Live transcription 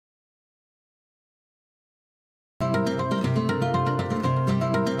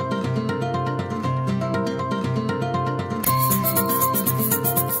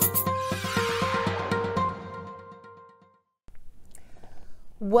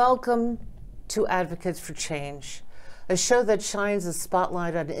Welcome to Advocates for Change, a show that shines a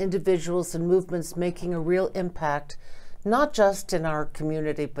spotlight on individuals and movements making a real impact, not just in our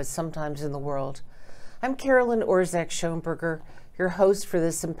community, but sometimes in the world. I'm Caroline Shoenberger, your host for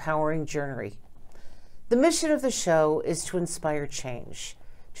this empowering journey. The mission of the show is to inspire change,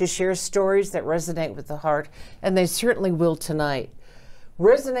 to share stories that resonate with the heart, and they certainly will tonight.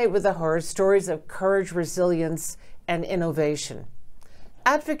 Resonate with the heart, stories of courage, resilience, and innovation.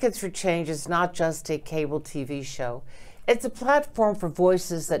 Advocates for Change is not just a cable TV show. It's a platform for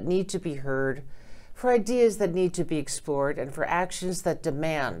voices that need to be heard, for ideas that need to be explored, and for actions that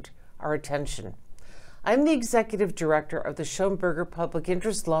demand our attention. I'm the executive director of the Shoenberger Public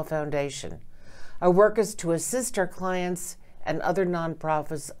Interest Law Foundation. Our work is to assist our clients and other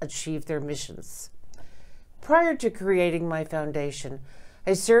nonprofits achieve their missions. Prior to creating my foundation,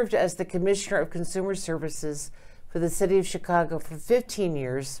 I served as the Commissioner of Consumer Services for the City of Chicago for 15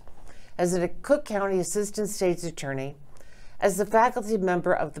 years, as a Cook County Assistant State's Attorney, as the faculty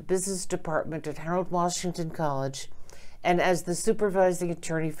member of the Business Department at Harold Washington College, and as the Supervising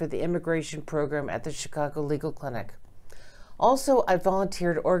Attorney for the Immigration Program at the Chicago Legal Clinic. Also, I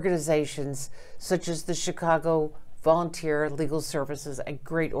volunteered organizations such as the Chicago Volunteer Legal Services, a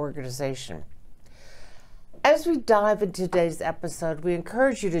great organization. As we dive into today's episode, we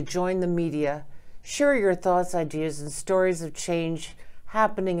encourage you to join the media, share your thoughts, ideas, and stories of change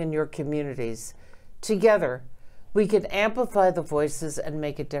happening in your communities. Together, we can amplify the voices and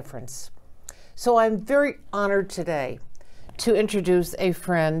make a difference. So I'm very honored today to introduce a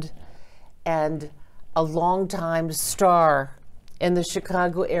friend and a longtime star in the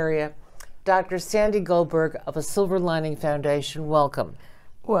Chicago area, Dr. Sandy Goldberg of a Silver Lining Foundation. Welcome.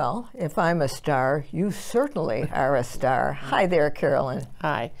 Well, if I'm a star, you certainly are a star. Hi there, Caroline.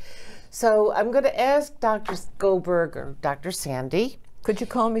 Hi. So I'm going to ask Dr. Goldberg, or Dr. Sandy. Could you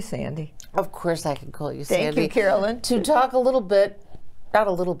call me Sandy? Of course I can call you Sandy. Thank you, Caroline. To talk a little bit, not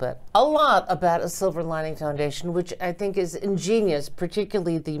a little bit, a lot about a Silver Lining Foundation, which I think is ingenious,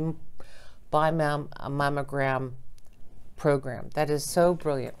 particularly the mammogram program. That is so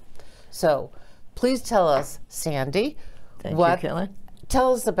brilliant. So please tell us, Sandy, Thank you, Caroline.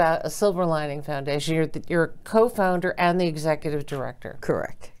 Tell us about a Silver Lining Foundation. You're a co-founder and the executive director.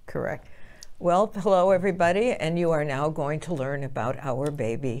 Correct. Well, hello, everybody, and you are now going to learn about our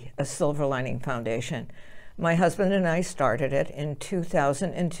baby, a Silver Lining Foundation. My husband and I started it in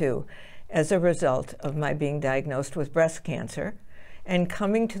 2002 as a result of my being diagnosed with breast cancer and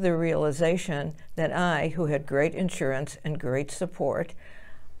coming to the realization that I, who had great insurance and great support,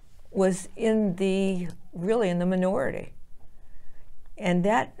 was really in the minority. And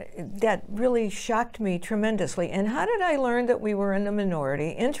that really shocked me tremendously. And how did I learn that we were in the minority?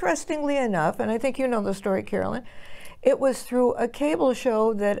 Interestingly enough, and I think you know the story, Caroline, it was through a cable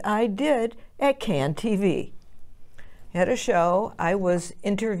show that I did at CAN TV. At a show, I was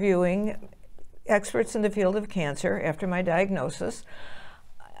interviewing experts in the field of cancer after my diagnosis.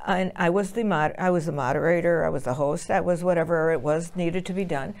 And I was the moderator, I was the host, that was whatever it was needed to be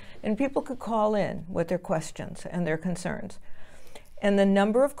done. And people could call in with their questions and their concerns. And the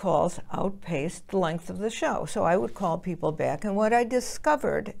number of calls outpaced the length of the show. So I would call people back. And what I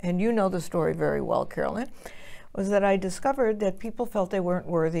discovered, and you know the story very well, Caroline, was that I discovered that people felt they weren't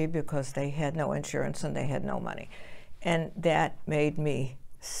worthy because they had no insurance and they had no money. And that made me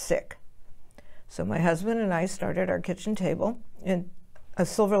sick. So my husband and I started our kitchen table in a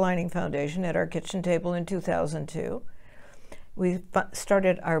Silver Lining Foundation at our kitchen table in 2002. We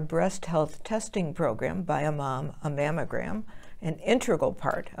started our breast health testing program, Buy a Mom a Mammogram, an integral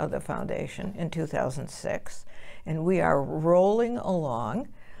part of the foundation in 2006. And we are rolling along,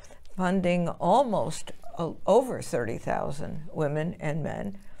 funding almost over 30,000 women and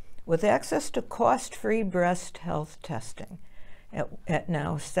men with access to cost-free breast health testing at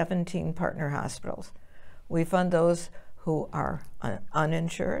now 17 partner hospitals. We fund those who are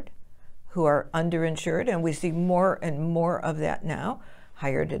uninsured, who are underinsured, and we see more and more of that now.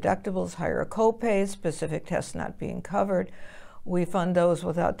 Higher deductibles, higher co-pays, specific tests not being covered. We fund those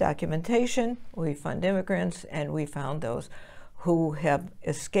without documentation, we fund immigrants, and we found those who have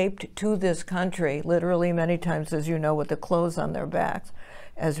escaped to this country, literally many times, as you know, with the clothes on their backs,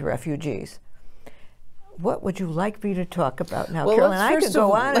 as refugees. What would you like me to talk about now, Caroline? I could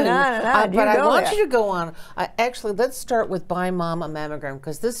go on and on and on. But I want you to go on. Actually, let's start with Buy Mom a Mammogram,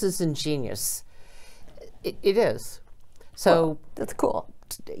 because this is ingenious. It is. So well, that's cool.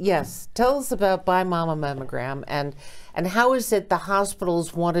 Yes, tell us about Buy Mom a Mammogram, and how is it the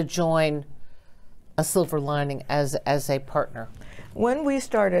hospitals want to join a Silver Lining as a partner? When we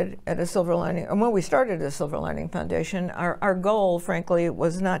started at a Silver Lining, or when we started a Silver Lining Foundation, our goal, frankly,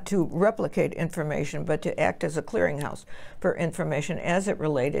 was not to replicate information, but to act as a clearinghouse for information as it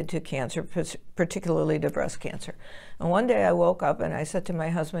related to cancer, particularly to breast cancer. And one day I woke up and I said to my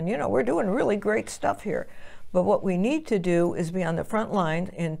husband, you know, we're doing really great stuff here, but what we need to do is be on the front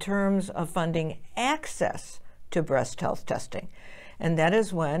line in terms of funding access to breast health testing. And that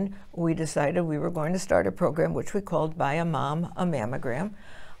is when we decided we were going to start a program which we called Buy a Mom a Mammogram.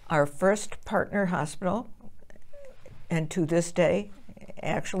 Our first partner hospital, and to this day,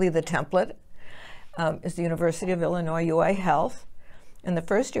 actually the template, is the University of Illinois UI Health. And the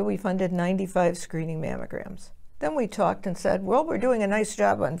first year we funded 95 screening mammograms. Then we talked and said, well, we're doing a nice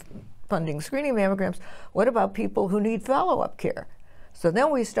job on funding screening mammograms. What about people who need follow-up care? So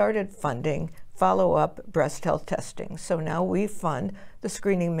then we started funding follow-up breast health testing. So now we fund the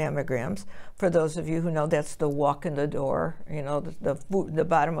screening mammograms. For those of you who know, that's the walk in the door, you know, the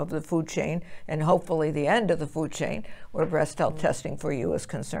bottom of the food chain, and hopefully the end of the food chain where breast health testing for you is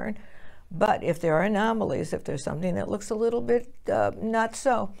concerned. But if there are anomalies, if there's something that looks a little bit not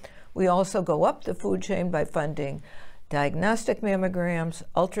so, we also go up the food chain by funding diagnostic mammograms,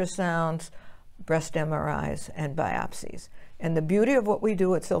 ultrasounds, breast MRIs, and biopsies. And the beauty of what we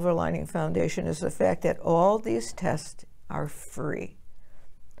do at Silver Lining Foundation is the fact that all these tests are free.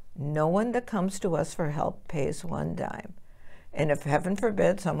 No one that comes to us for help pays one dime. And if, heaven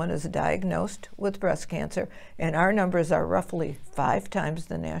forbid, someone is diagnosed with breast cancer, and our numbers are roughly 5 times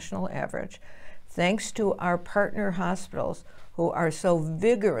the national average, thanks to our partner hospitals who are so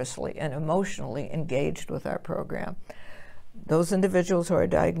vigorously and emotionally engaged with our program, those individuals who are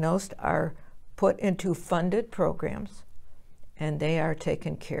diagnosed are put into funded programs, and they are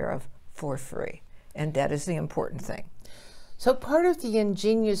taken care of for free. And that is the important thing. So part of the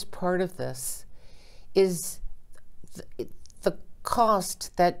ingenious part of this is the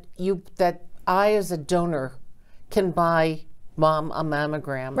cost that I as a donor can buy Mom a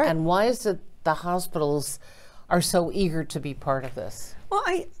mammogram. Right. And why is it the hospitals are so eager to be part of this? Well,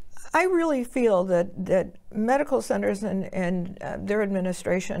 I really feel that medical centers and their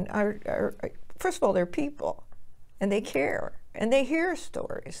administration are, first of all, they're people, and they care, and they hear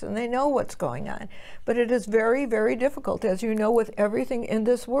stories, and they know what's going on. But it is very, very difficult, as you know, with everything in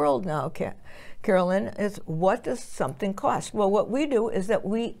this world now, Carolyn, is what does something cost? Well, what we do is that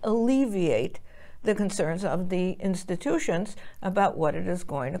we alleviate the concerns of the institutions about what it is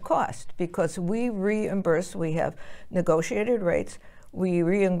going to cost, because we reimburse, we have negotiated rates, we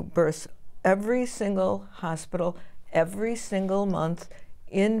reimburse every single hospital every single month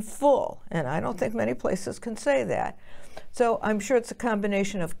in full, and I don't think many places can say that. So I'm sure it's a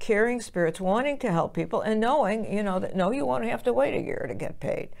combination of caring spirits, wanting to help people, and knowing, you know, that no, you won't have to wait a year to get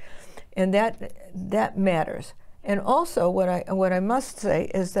paid, and that matters. And also, what I must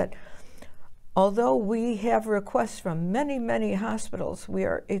say is that although we have requests from many, many hospitals, we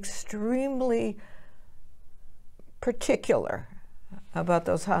are extremely particular about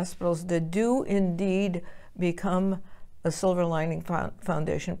those hospitals that do indeed become a Silver Lining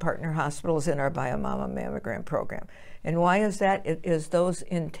Foundation partner hospitals in our Buy a Mom a Mammogram program. And why is that? It is those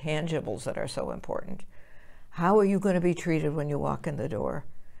intangibles that are so important. How are you going to be treated when you walk in the door?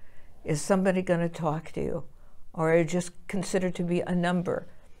 Is somebody going to talk to you? Or are you just considered to be a number?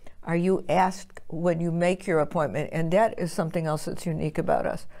 Are you asked when you make your appointment? And that is something else that's unique about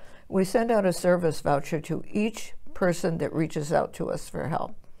us. We send out a service voucher to each person that reaches out to us for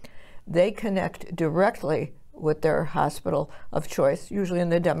help. They connect directly with their hospital of choice, usually in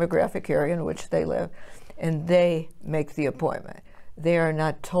the demographic area in which they live, and they make the appointment. They are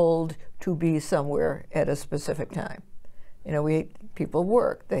not told to be somewhere at a specific time. You know, people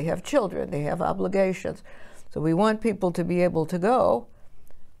work, they have children, they have obligations. So we want people to be able to go,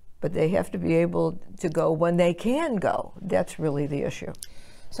 but they have to be able to go when they can go. That's really the issue.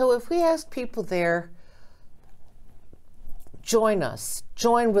 So if we ask people there, join us,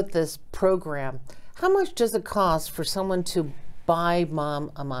 join with this program, how much does it cost for someone to buy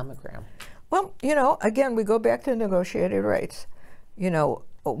Mom a mammogram? Well, you know, again, we go back to negotiated rates. You know,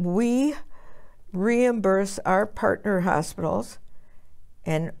 we reimburse our partner hospitals,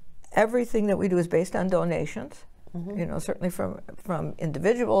 and everything that we do is based on donations. Mm-hmm. You know, certainly from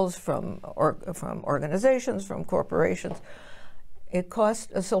individuals, from organizations, from corporations. It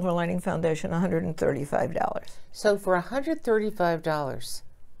cost a Silver Lining Foundation $135. So for $135,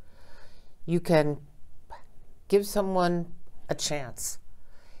 you can give someone a chance.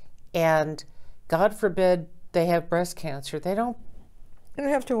 And God forbid they have breast cancer. They don't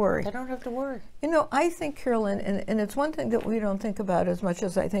have to worry. They don't have to worry. You know, I think, Caroline, and it's one thing that we don't think about as much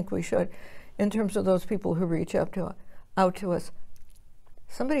as I think we should, in terms of those people who reach out to us.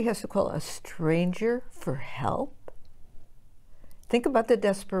 somebody has to call a stranger for help. Think about the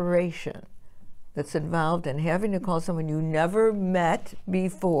desperation that's involved in having to call someone you never met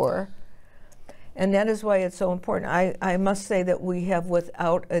before. And that is why it's so important. I must say that we have,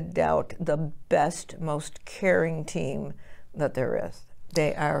 without a doubt, the best, most caring team that there is.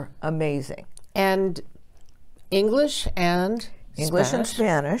 They are amazing. And English and And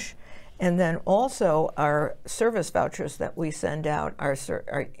Spanish. And then also our service vouchers that we send out are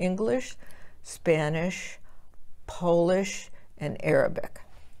English, Spanish, Polish, and Arabic.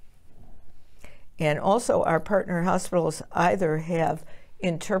 And also our partner hospitals either have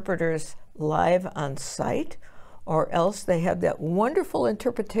interpreters live on site, or else they have that wonderful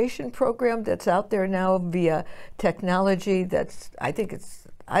interpretation program that's out there now via technology that's, I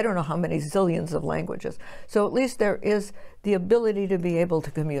don't know how many zillions of languages. So at least there is the ability to be able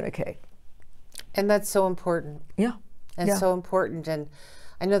to communicate. And that's so important. Yeah. And so important. And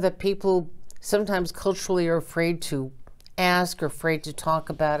I know that people sometimes culturally are afraid to ask or afraid to talk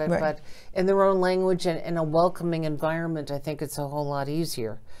about it, Right. but in their own language and in a welcoming environment, I think it's a whole lot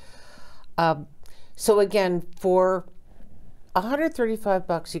easier. So again, for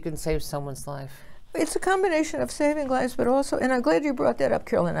 $135, you can save someone's life. It's a combination of saving lives, but also, and I'm glad you brought that up,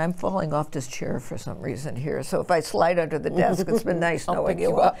 Caroline. I'm falling off this chair for some reason here, so if I slide under the desk, it's been nice knowing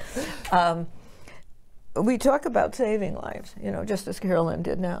you up. We talk about saving lives, you know, just as Caroline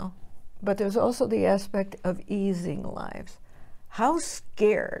did now, but there's also the aspect of easing lives. How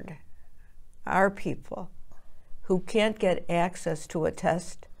scared are people who can't get access to a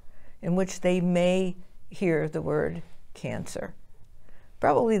test in which they may hear the word cancer?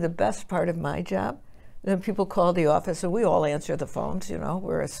 Probably the best part of my job. Then people call the office, and we all answer the phones, you know,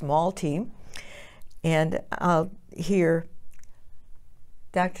 we're a small team. And I'll hear,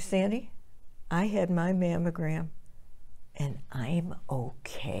 Dr. Sandy, I had my mammogram, and I'm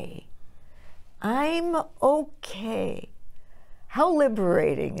okay. I'm okay. How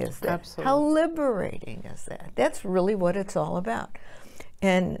liberating is that? Absolutely. How liberating is that? That's really what it's all about.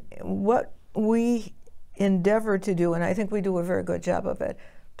 And what we endeavor to do, and I think we do a very good job of it,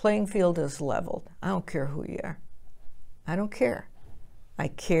 playing field is leveled. I don't care who you are. I don't care. I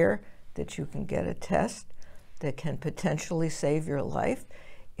care that you can get a test that can potentially save your life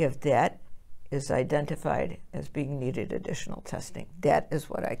if that is identified as being needed additional testing. That is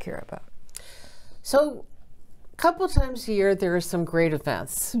what I care about. So a couple times a year, there are some great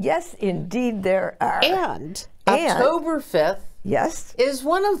events. Yes, indeed there are. And October 5th yes, is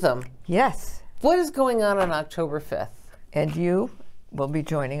one of them. yes. What is going on October 5th? And you will be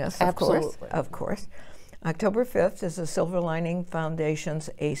joining us, of course. Of course. October 5th is the Silver Lining Foundation's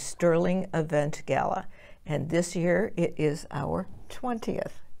A Sterling Event Gala. And this year it is our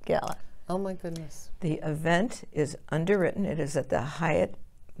 20th gala. Oh my goodness. The event is underwritten. It is at the Hyatt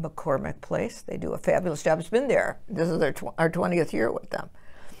McCormick Place. They do a fabulous job. It's been there. This is our 20th year with them.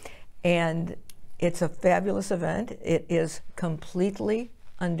 And it's a fabulous event. It is completely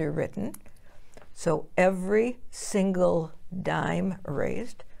underwritten. So every single dime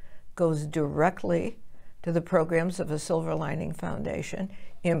raised goes directly to the programs of the Silver Lining Foundation,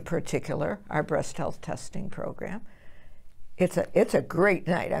 in particular our breast health testing program. It's a great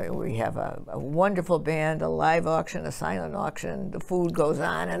night. I mean, we have a wonderful band, a live auction, a silent auction. The food goes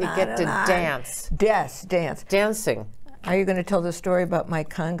on and on. You get to and on. dance. Yes, dance. Dancing. Are you going to tell the story about my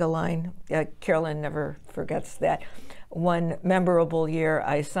conga line? Caroline never forgets that. One memorable year,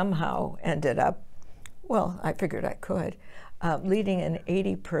 I somehow ended up, well, I figured I could, leading an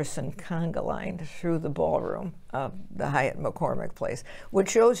 80-person conga line through the ballroom of the Hyatt McCormick Place, which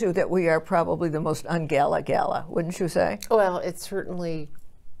shows you that we are probably the most un-gala gala, wouldn't you say? Well, it's certainly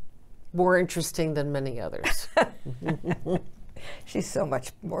more interesting than many others. She's so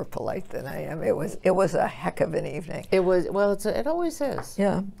much more polite than I am. It was a heck of an evening. It was, well, it always is.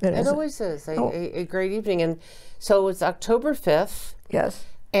 Yeah, It always is a great evening. And so it's October 5th. Yes.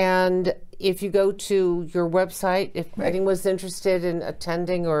 And if you go to your website, if anyone's interested in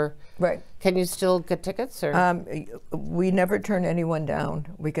attending, or can you still get tickets? Or we never turn anyone down.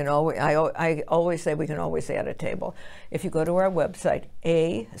 We can always. I always say we can always add a table. If you go to our website,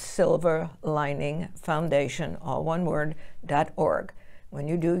 asilverliningfoundation, all one word, .org. When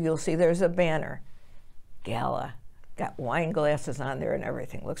you do, you'll see there's a banner, Gala, got wine glasses on there and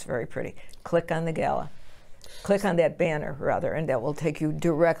everything. Looks very pretty. Click on the gala. Click on that banner, rather, and that will take you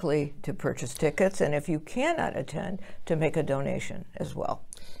directly to purchase tickets, and if you cannot attend, to make a donation as well.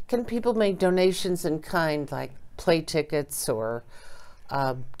 Can people make donations in kind, like play tickets or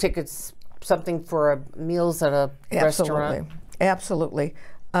tickets, something for meals at a restaurant? Absolutely.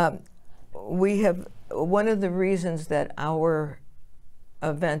 We have, one of the reasons that our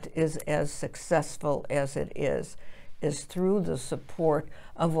event is as successful as it is through the support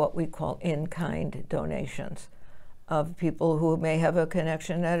of what we call in-kind donations, of people who may have a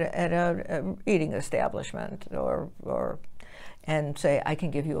connection at a eating establishment, and say, I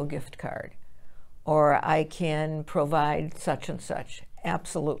can give you a gift card, or I can provide such and such.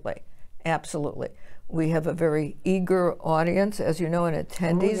 Absolutely, absolutely. We have a very eager audience, as you know, and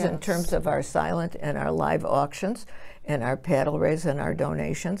attendees in terms of our silent and our live auctions and our paddle raise and our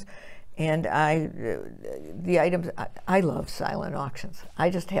donations. And the items, I love silent auctions. I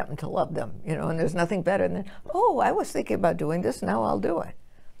just happen to love them, you know, and there's nothing better than, oh, I was thinking about doing this, now I'll do it.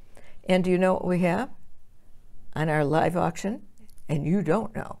 And do you know what we have on our live auction? And you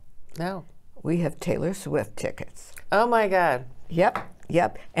don't know. No. We have Taylor Swift tickets. Oh my God. Yep,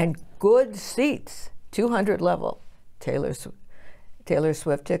 yep. And good seats, 200 level Taylor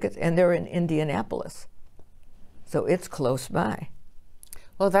Swift tickets, and they're in Indianapolis. So it's close by.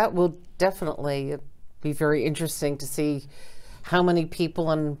 Well, that will definitely be very interesting to see how many people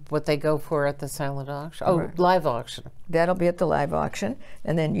and what they go for at the silent auction. Oh, right. Live auction. That'll be at the live auction.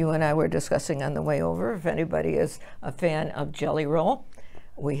 And then you and I were discussing on the way over, if anybody is a fan of Jelly Roll,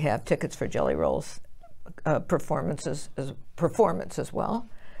 we have tickets for Jelly Roll's performance as well.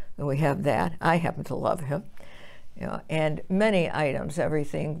 And we have that. I happen to love him. You know, and many items,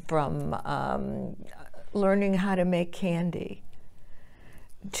 everything from learning how to make candy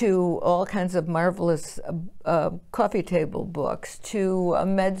to all kinds of marvelous coffee table books, to a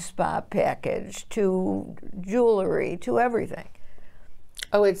med spa package, to jewelry, to everything.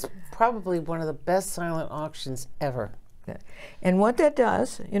 Oh, it's probably one of the best silent auctions ever. Yeah. And what that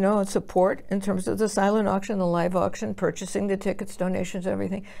does, you know, support in terms of the silent auction, the live auction, purchasing the tickets, donations,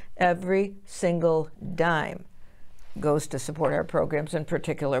 everything, every single dime goes to support our programs, in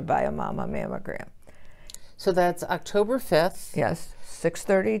particular Buy a Mama Mammogram. So that's October 5th. Yes,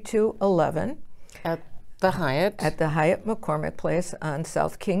 6:30 to 11. At the Hyatt. At the Hyatt McCormick Place on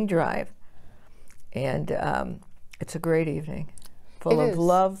South King Drive. And it's a great evening. Full of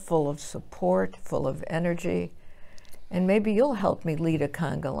love, full of support, full of energy. And maybe you'll help me lead a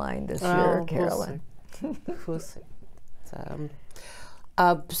conga line this year, Caroline. We'll see.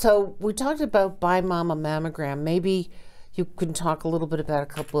 So we talked about Buy Mama Mammogram. Maybe you can talk a little bit about a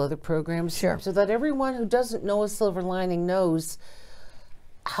couple other programs. Sure. So that everyone who doesn't know a silver lining knows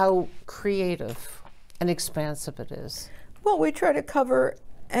how creative and expansive it is. Well, we try to cover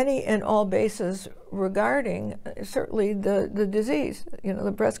any and all bases regarding certainly the disease, you know,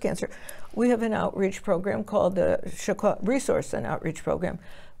 the breast cancer. We have an outreach program called the resource and outreach program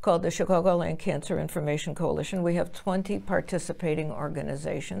called the Chicagoland Cancer Information Coalition. We have 20 participating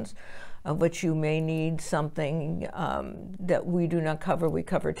organizations, of which you may need something that we do not cover. We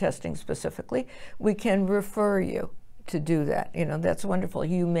cover testing specifically. We can refer you to do that. You know, that's wonderful.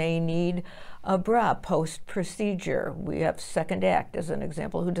 You may need a bra post-procedure. We have Second Act as an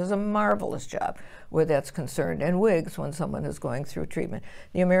example, who does a marvelous job where that's concerned, and wigs when someone is going through treatment.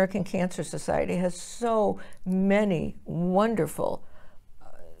 The American Cancer Society has so many wonderful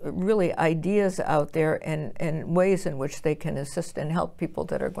really ideas out there and ways in which they can assist and help people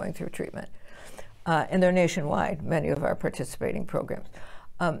that are going through treatment. And they're nationwide, many of our participating programs.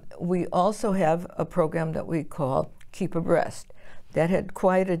 We also have a program that we call Keep Abreast. That had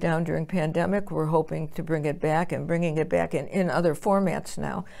quieted down during pandemic. We're hoping to bring it back and bringing it back in other formats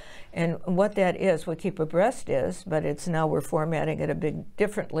now. And what that is, what Keep Abreast is, but it's now we're formatting it a bit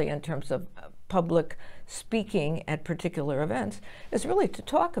differently in terms of public speaking at particular events, is really to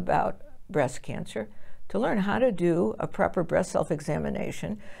talk about breast cancer, to learn how to do a proper breast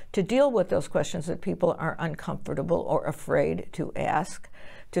self-examination, to deal with those questions that people are uncomfortable or afraid to ask,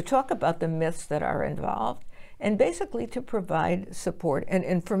 to talk about the myths that are involved, and basically to provide support and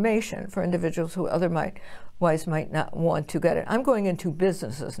information for individuals who otherwise might not want to get it. I'm going into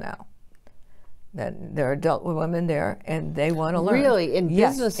businesses now. That there are adult women there, and they want to learn. Really? In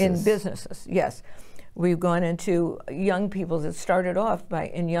businesses? Yes, in businesses, yes. We've gone into young people that started off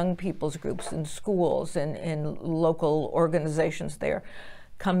in young people's groups in schools and in local organizations there,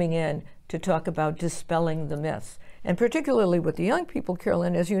 coming in to talk about dispelling the myths. And particularly with the young people,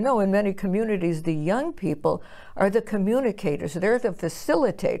 Caroline, as you know, in many communities, the young people are the communicators. They're the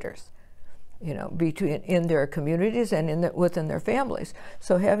facilitators, you know, in their communities and within their families.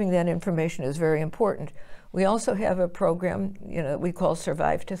 So having that information is very important. We also have a program, you know, that we call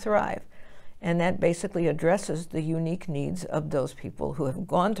Survive to Thrive. And that basically addresses the unique needs of those people who have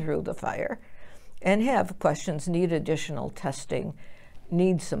gone through the fire and have questions, need additional testing,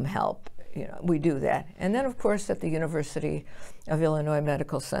 need some help. You know, we do that. And then, of course, at the University of Illinois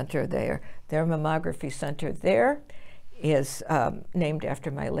Medical Center, their mammography center there is named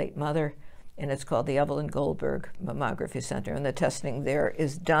after my late mother, and it's called the Caroline Goldberg Mammography Center. And the testing there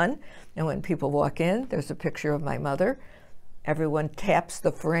is done. And when people walk in, there's a picture of my mother. Everyone taps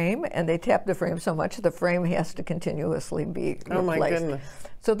the frame, and they tap the frame so much the frame has to continuously be replaced. Oh my goodness.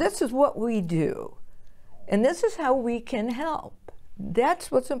 So this is what we do. And this is how we can help.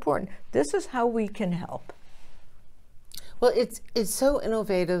 That's what's important. This is how we can help. Well, it's so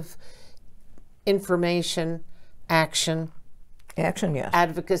innovative. Information, action. Action, yes.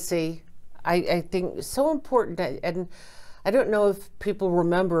 Advocacy. I think so important. And I don't know if people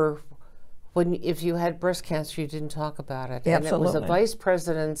remember if you had breast cancer, you didn't talk about it. Absolutely. And it was a vice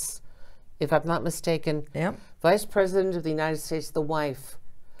president's, if I'm not mistaken, vice president of the United States, the wife,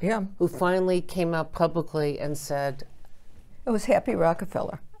 who finally came out publicly and said, it was Happy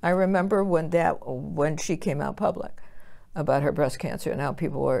Rockefeller. I remember when she came out public about her breast cancer and how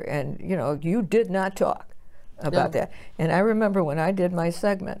people were, and you did not talk about that. And I remember when I did my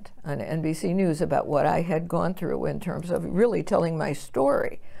segment on NBC News about what I had gone through in terms of really telling my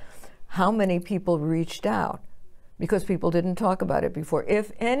story, how many people reached out because people didn't talk about it before.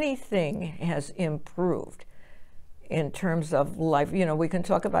 If anything has improved in terms of life, we can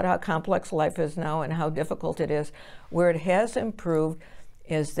talk about how complex life is now and how difficult it is. Where it has improved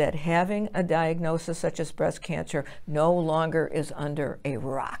is that having a diagnosis such as breast cancer no longer is under a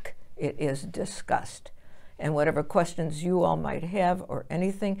rock. It is discussed. And whatever questions you all might have or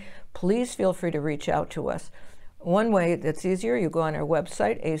anything, please feel free to reach out to us. One way that's easier, you go on our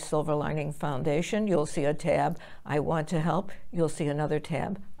website, A Silver Lining Foundation. You'll see a tab, I want to help. You'll see another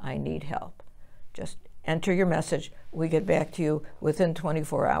tab, I need help. Just enter your message. We get back to you within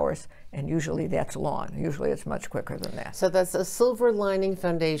 24 hours. And usually that's long. Usually it's much quicker than that. So that's a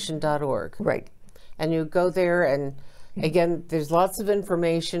silverliningfoundation.org. Right. And you go there, and again, there's lots of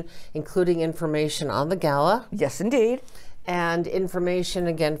information, including information on the gala. Yes, indeed. And information,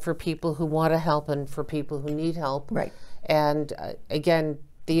 again, for people who want to help and for people who need help. Right. And again,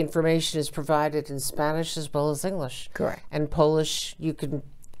 the information is provided in Spanish as well as English. Correct. And Polish, you can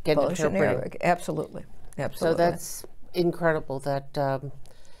get Polish and interpreted. Arabic. Absolutely. Absolutely. So that's incredible that,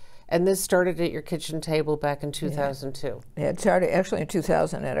 and this started at your kitchen table back in 2002. Yeah, it started actually in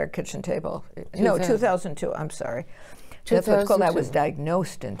 2000 at our kitchen table. No, 2002, I'm sorry. That's what's called, I was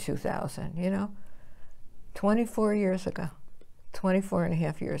diagnosed in 2000, 24 years ago, 24 and a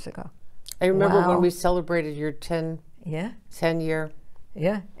half years ago. I remember when we celebrated your 10 year.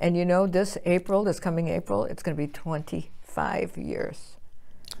 Yeah, and this April, this coming April, it's going to be 25 years.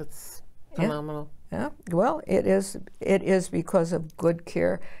 That's phenomenal. Yeah, well, it is because of good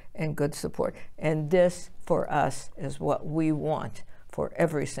care and good support. And this, for us, is what we want for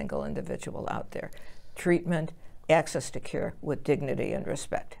every single individual out there. Treatment, access to care with dignity and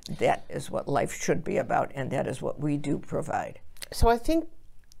respect. That is what life should be about, and that is what we do provide. So I think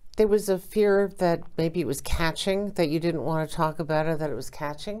there was a fear that maybe it was catching, that you didn't want to talk about it, that it was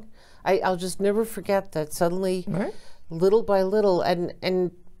catching. I'll just never forget that suddenly, little by little, and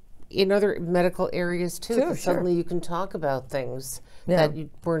in other medical areas too, suddenly you can talk about things that you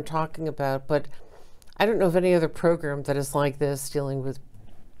weren't talking about. But I don't know of any other program that is like this, dealing with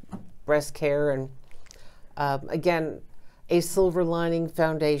breast care. And again, a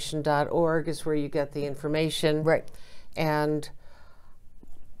silverliningfoundation.org is where you get the information. Right. And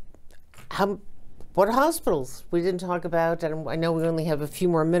what hospitals we didn't talk about, and I know we only have a few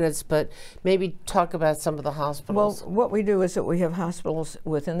more minutes, but maybe talk about some of the hospitals. Well, what we do is that we have hospitals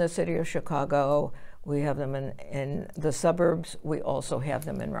within the city of Chicago. We have them in the suburbs. We also have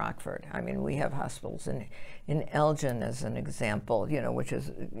them in Rockford. I mean, we have hospitals in Elgin, as an example, which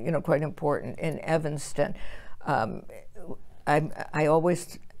is, quite important. In Evanston. I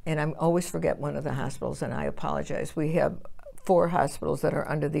always forget one of the hospitals, and I apologize. We have 4 hospitals that are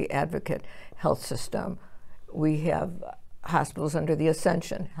under the Advocate Health System. We have hospitals under the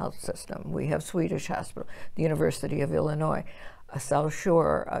Ascension Health System. We have Swedish Hospital, the University of Illinois, South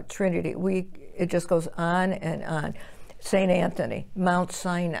Shore, Trinity. It just goes on and on. St. Anthony, Mount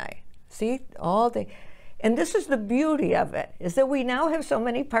Sinai. See, and this is the beauty of it, is that we now have so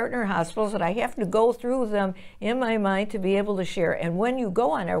many partner hospitals that I have to go through them in my mind to be able to share. And when you go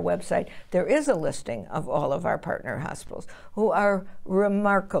on our website, there is a listing of all of our partner hospitals who are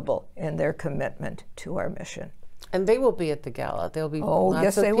remarkable in their commitment to our mission. And they will be at the gala. There'll be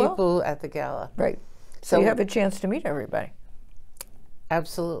lots of people at the gala. Right. So you have a chance to meet everybody.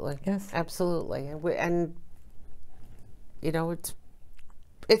 Absolutely. Yes. Absolutely. And it's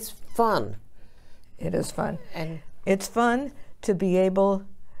fun. It is fun. And it's fun to be able,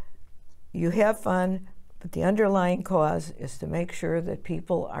 you have fun, But the underlying cause is to make sure that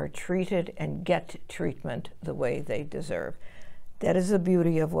people are treated and get treatment the way they deserve. That is the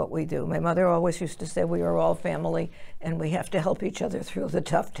beauty of what we do. My mother always used to say we are all family and we have to help each other through the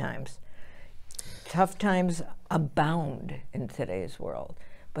tough times. Tough times abound in today's world,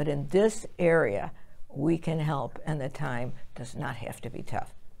 but in this area we can help, and the time does not have to be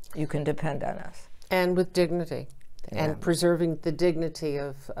tough. You can depend on us. And with dignity, Yeah. and preserving the dignity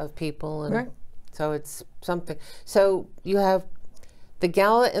of people. And Right. so it's something. So you have the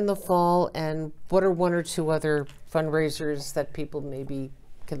gala in the fall, and what are one or two other fundraisers that people maybe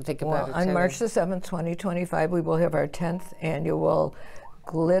can think about Well, on attending? March the 7th, 2025, we will have our 10th annual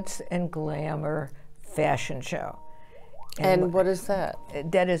Glitz and Glamour fashion show. And what is that?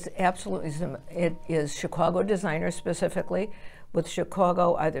 That is absolutely, it is Chicago designers specifically. With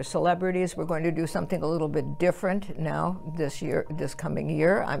Chicago, either celebrities, we're going to do something a little bit different now this year, this coming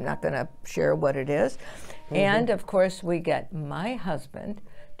year. I'm not going to share what it is. And of course, we get my husband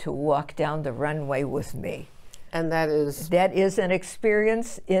to walk down the runway with me. And that is? That is an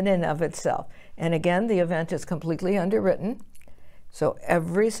experience in and of itself. And again, the event is completely underwritten. So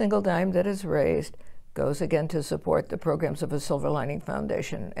every single dime that is raised goes again to support the programs of a Silver Lining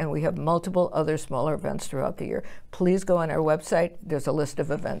Foundation. And we have multiple other smaller events throughout the year. Please go on our website. There's a list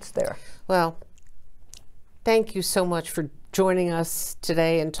of events there. Well, thank you so much for joining us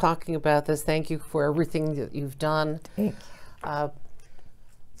today and talking about this. Thank you for everything that you've done. Thank you.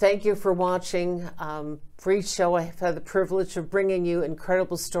 Thank you for watching. For each show, I've had the privilege of bringing you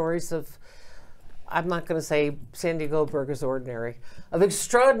incredible stories of, I'm not going to say Sandy Goldberg is ordinary, of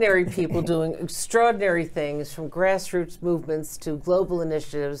extraordinary people doing extraordinary things, from grassroots movements to global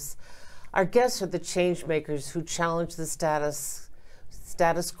initiatives. Our guests are the change makers who challenge the status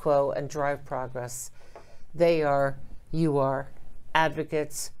quo and drive progress. They are, you are,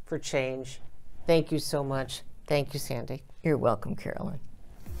 advocates for change. Thank you so much. Thank you, Sandy. You're welcome, Caroline.